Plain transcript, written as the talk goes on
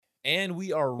And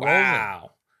we are rolling.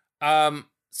 Wow.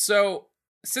 So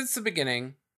since the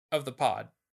beginning of the pod,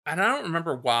 and I don't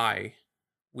remember why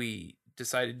we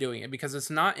decided doing it because it's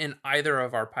not in either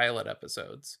of our pilot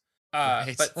episodes.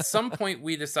 Right. But some point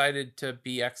we decided to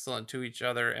be excellent to each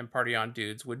other and party on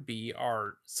dudes would be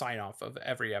our sign off of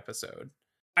every episode.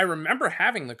 I remember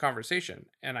having the conversation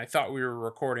and I thought we were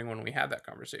recording when we had that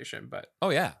conversation, but Oh,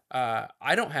 yeah.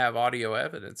 I don't have audio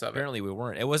evidence of it. Apparently we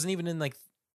weren't. It wasn't even in like,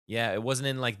 yeah, it wasn't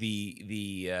in like the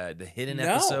hidden No,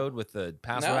 episode with the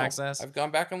password no, access. I've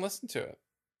gone back and listened to it.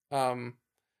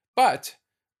 But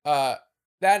uh,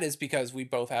 that is because we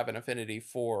both have an affinity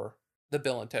for the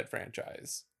Bill and Ted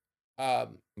franchise.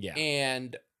 Yeah.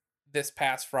 And this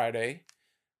past Friday,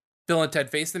 Bill and Ted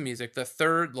Face the Music,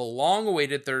 the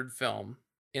long-awaited third film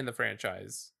in the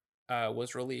franchise,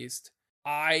 was released.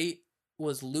 I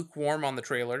was lukewarm on the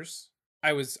trailers.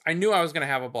 I knew I was going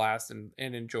to have a blast and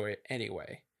enjoy it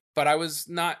anyway, but I was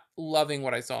not loving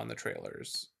what I saw in the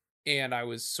trailers. And I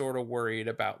was sort of worried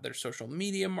about their social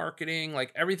media marketing.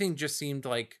 Like everything just seemed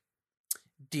like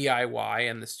DIY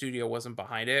and the studio wasn't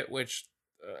behind it, which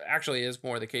actually is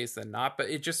more the case than not. But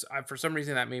it just, for some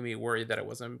reason, that made me worried that it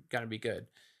wasn't going to be good.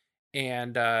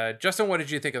 And Justin, what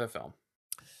did you think of the film?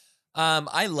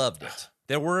 I loved it.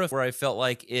 There were where I felt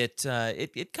like it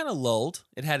kind of lulled.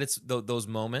 It had those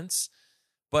moments,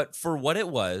 but for what it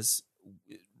was,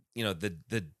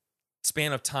 the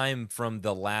span of time from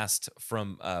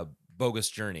Bogus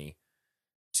Journey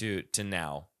to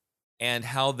now, and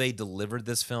how they delivered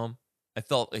this film, I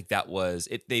felt like that was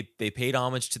it. They paid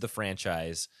homage to the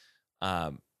franchise,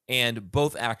 and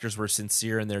both actors were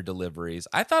sincere in their deliveries.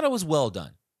 I thought it was well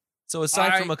done. So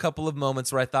aside from a couple of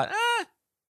moments where I thought,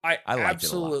 I liked it a lot.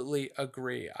 absolutely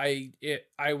agree.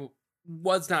 I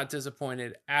was not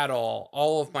disappointed at all.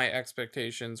 All of my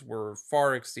expectations were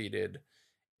far exceeded,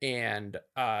 and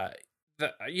a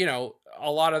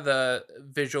lot of the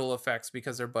visual effects,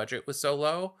 because their budget was so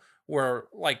low, were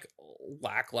like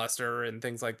lackluster and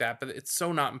things like that. But it's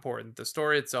so not important. The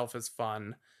story itself is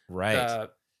fun. Right.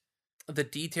 The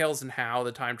details and how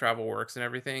the time travel works and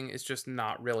everything is just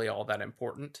not really all that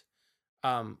important.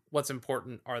 What's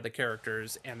important are the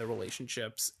characters and the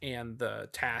relationships and the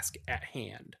task at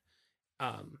hand.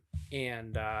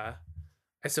 And I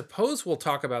suppose we'll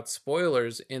talk about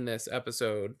spoilers in this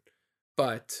episode,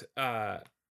 but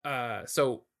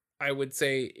so I would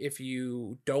say if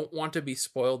you don't want to be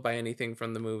spoiled by anything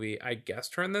from the movie, I guess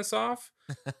turn this off.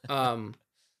 um,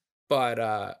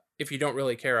 but if you don't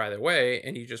really care either way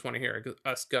and you just want to hear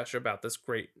us gush about this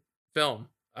great film,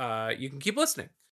 you can keep listening.